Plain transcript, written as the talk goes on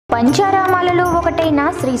పంచారామాలలో ఒకటైన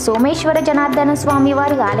శ్రీ సోమేశ్వర జనార్దన స్వామి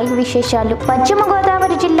వారి ఆలయ విశేషాలు. పశ్చిమ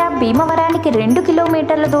గోదావరి జిల్లా భీమవరానికి 2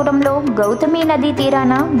 కిలోమీటర్ల దూరంలో గౌతమి నదీ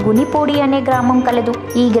తీరాన గునిపూడి అనే గ్రామం కలదు.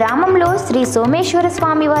 ఈ గ్రామంలో శ్రీ సోమేశ్వర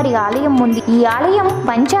స్వామి వారి ఆలయం ఉంది. ఈ ఆలయం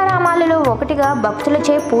పంచారామాలలో ఒకటిగా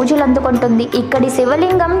భక్తులచే పూజలు అందుకుంటుంది. ఇక్కడి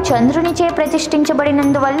శివలింగం చంద్రునిచే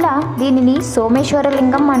ప్రతిష్ఠించబడినందువల్ల దీనిని సోమేశ్వర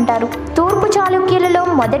లింగం అంటారు. తూర్పు చాళుక్యులలో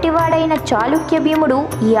మొదటివాడైన చాళుక్య భీముడు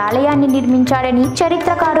ఈ ఆలయాన్ని నిర్మించాడని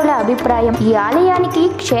చరిత్రకారుల అభిప్రాయం. ఈ ఆలయానికి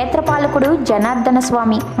క్షేత్రపాలకుడు జనార్దన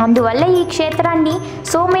స్వామి. అందువల్ల ఈ క్షేత్రాన్ని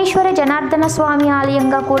సోమేశ్వర జనార్దన స్వామి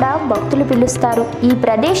ఆలయంగా కూడా భక్తులు పిలుస్తారు. ఈ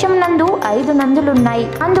ప్రదేశం నందు 5 నందులున్నాయి.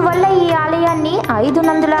 అందువల్ల ఈ ఆలయాన్ని 5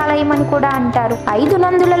 నందుల ఆలయం అని కూడా అంటారు. 5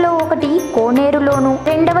 నందులలో ఒకటి కోనేరులోను,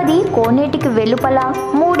 రెండవది కోనేటికి వెలుపల,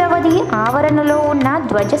 మూడవది ఆవరణలో ఉన్న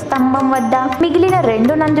ధ్వజస్తంభం వద్ద, మిగిలిన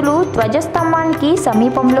 2 నందులు ధ్వజస్తంభానికి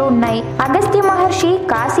సమీపంలో ఉన్నాయి. అగస్త్య మహర్షి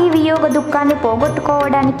కాశీ వియోగ దుఃఖాన్ని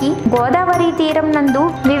పోగొట్టుకోవడానికి గోదావరి తీరం నందు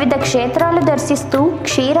వివిధ క్షేత్రాలు దర్శిస్తూ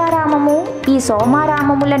క్షీరారామము, ఈ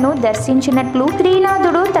సోమారామములను దర్శించినట్లు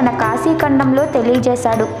శ్రీనాథుడు తన కాశీఖండంలో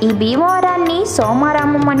తెలియజేశాడు. ఈ భీమవరాన్ని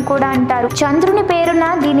సోమారామం అని కూడా అంటారు. చంద్రుని పేరున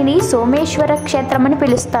దీనిని సోమేశ్వర క్షేత్రం అని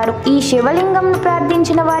పిలుస్తారు. ఈ శివలింగం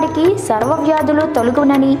ప్రార్థించిన వారికి సర్వవ్యాధులు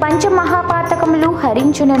తొలగునని, పంచమహాపాతకములు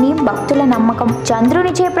హరించునని భక్తుల నమ్మకం.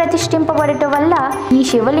 చంద్రునిచే ప్రతిష్ఠింపబడటం వల్ల ఈ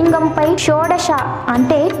శివలింగంపై షోడశ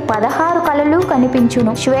అంటే 16 కళలు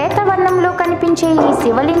కనిపించును. శ్వేతవర్ణంలో కనిపించే ఈ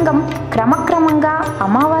శివలింగం క్రమక్రమంగా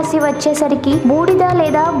అమావాస్య వచ్చేసరికి బూడిద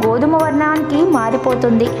లేదా గోధుమ వర్ణానికి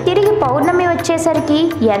మారిపోతుంది. తిరిగి పౌర్ణమి వచ్చేసరికి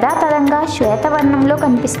యథాతథంగా శ్వేతవర్ణంలో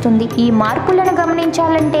కనిపిస్తుంది. ఈ మార్పులను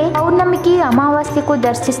గమనించాలంటే పౌర్ణమికి అమావాస్యకు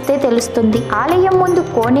దర్శిస్తే తెలుస్తుంది. ఆలయం ముందు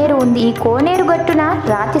కోనేరు ఉంది. ఈ కోనేరు గట్టున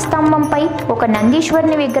రాతి స్తంభంపై ఒక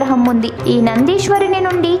నందీశ్వరుని విగ్రహం ఉంది. ఈ నందీశ్వరుని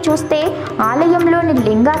నుండి చూస్తే ఆలయంలోని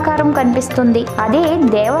లింగాకారం కనిపిస్తుంది. అదే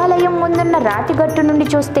దేవాలయం ముందున్న రాతి గట్టు నుండి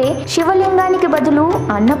చూస్తే శివలింగానికి బదులు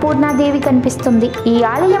అన్నపూర్ణాదేవి కనిపిస్తుంది. ఈ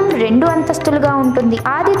ఆలయం 2 అంతస్తులుగా ఉంటుంది.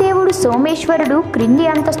 ఆదిదేవుడు సోమేశ్వరుడు క్రింది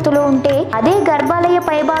అంతస్తులో ఉంటే, అదే గర్భాలయ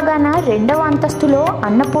పైభాగాన 2వ అంతస్తులో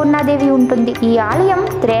అన్నపూర్ణాదేవి ఉంటుంది. ఈ ఆలయం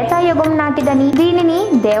త్రేతాయుగం నాటిదని, దీనిని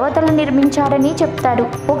దేవతలు నిర్మించారని చెప్తారు.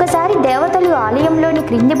 ఒకసారి దేవతలు ఆలయంలోని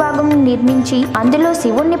క్రింది భాగం నిర్మించి అందులో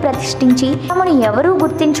శివుణ్ణి ప్రతిష్ఠించి తమను ఎవరూ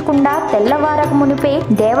గుర్తించకుండా తెల్లవారక మునిపే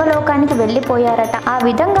దేవలోకానికి వెళ్లిపోయారట. ఆ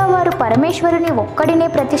విధంగా వారు పరమేశ్వరుని ఒక్కడినే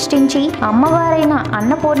ప్రతిష్ఠించి అమ్మవారైన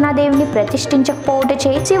అన్నపూర్ణాదేవిని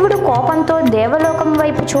ప్రతిష్ఠించకపోవటచే శివుడు కోపంతో దేవలోకం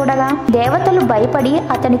వైపు చూడగా దేవతలు భయపడి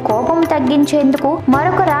అతని కోపం తగ్గించేందుకు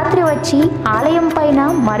మరొక రాత్రి వచ్చి ఆలయం పైన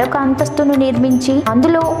మరొక అంతస్తును నిర్మించి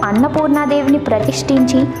అందులో అన్నపూర్ణాదేవిని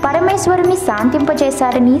ప్రతిష్ఠించి పరమేశ్వరుని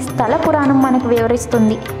శాంతింపజేశారని స్థల పురాణం మనకు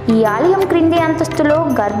వివరిస్తుంది. ఈ ఆలయం క్రింది అంతస్తులో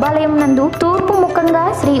గర్భాలయం నందు తూర్పు ముఖంగా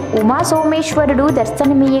శ్రీ ఉమా సోమేశ్వరుడు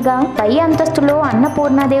దర్శనమియ్యగా పై అంతస్తులో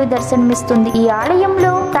అన్నపూర్ణాదేవి దర్శనమిస్తుంది. ఈ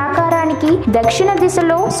ఆలయంలో ప్రాకారానికి దక్షిణ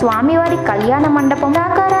దిశలో స్వామివారి కళ్యాణ మండపం,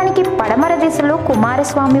 ప్రాకారానికి పడమర దిశలో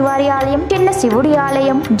కుమారస్వామి వారి ఆలయం, చిన్న శివుడి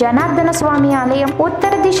ఆలయం, జనార్దన స్వామి ఆలయం,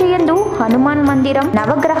 ఉత్తర దిశ యందు హనుమాన్ మందిరం,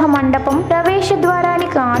 నవగ్రహ మండపం, ప్రవేశ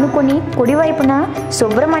ద్వారానికి ఆనుకుని కుడివైపున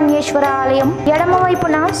సుబ్రహ్మణ్యేశ్వర ఆలయం, ఎడమ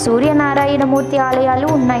వైపున సూర్యనారాయణమూర్తి ఆలయాలు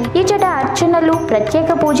ఉన్నాయి. ఇచ్చట అర్చనలు,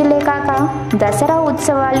 ప్రత్యేక పూజలే కాక దసరా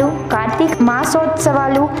ఉత్సవాలు, కార్తీక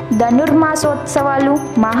మాసోత్సవాలు, ధనుర్మాసోత్సవాలు,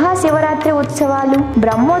 మహాశివరాత్రి ఉత్సవాలు,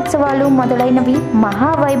 బ్రహ్మోత్సవాలు మొదలైనవి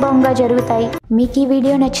మహావైభవంగా జరుగుతాయి. మీకు ఈ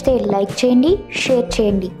వీడియో నచ్చితే లైక్ చేయండి, షేర్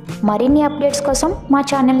చేయండి. మరిన్ని అప్డేట్స్ కోసం మా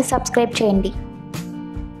ఛానల్ని సబ్స్క్రైబ్ చేయండి.